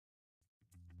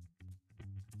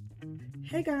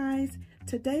Hey guys,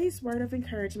 today's word of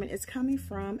encouragement is coming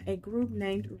from a group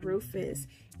named Rufus.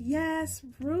 Yes,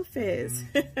 Rufus.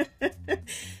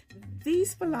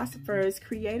 These philosophers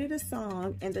created a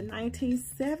song in the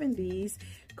 1970s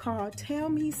called Tell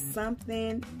Me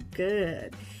Something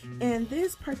Good. And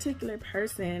this particular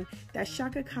person that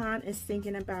Chaka Khan is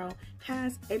singing about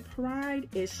has a pride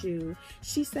issue.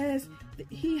 She says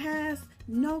he has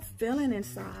no feeling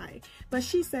inside. But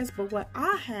she says, but what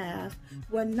I have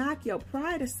will knock your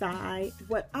pride aside.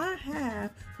 What I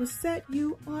have will set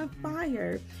you on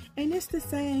fire. And it's the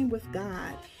same with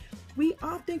God. We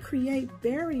often create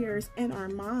barriers in our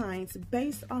minds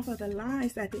based off of the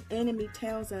lies that the enemy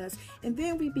tells us. And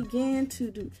then we begin to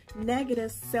do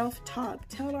negative self-talk,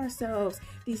 tell ourselves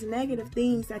these negative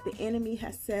things that the enemy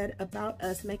has said about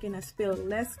us, making us feel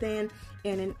less than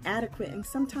and inadequate. And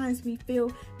sometimes we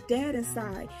feel dead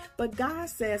inside. But God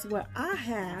says, what I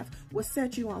have will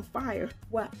set you on fire.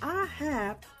 What I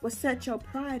have will set your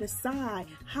pride aside.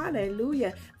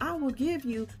 Hallelujah. I will give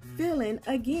you feeling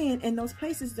again in those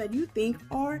places that you think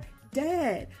are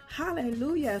dead.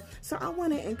 Hallelujah. So I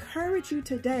want to encourage you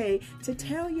today to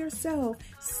tell yourself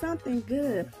something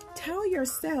good. Tell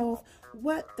yourself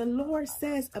what the Lord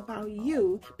says about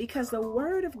you, because the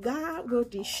word of God will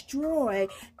destroy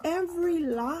every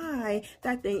lie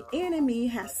that the enemy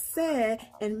has said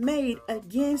and made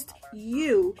against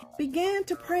you. Begin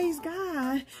to praise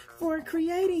God for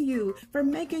creating you, for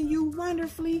making you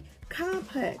wonderfully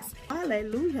complex.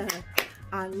 Hallelujah.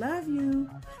 I love you.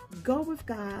 Go with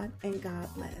God, and God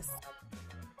bless.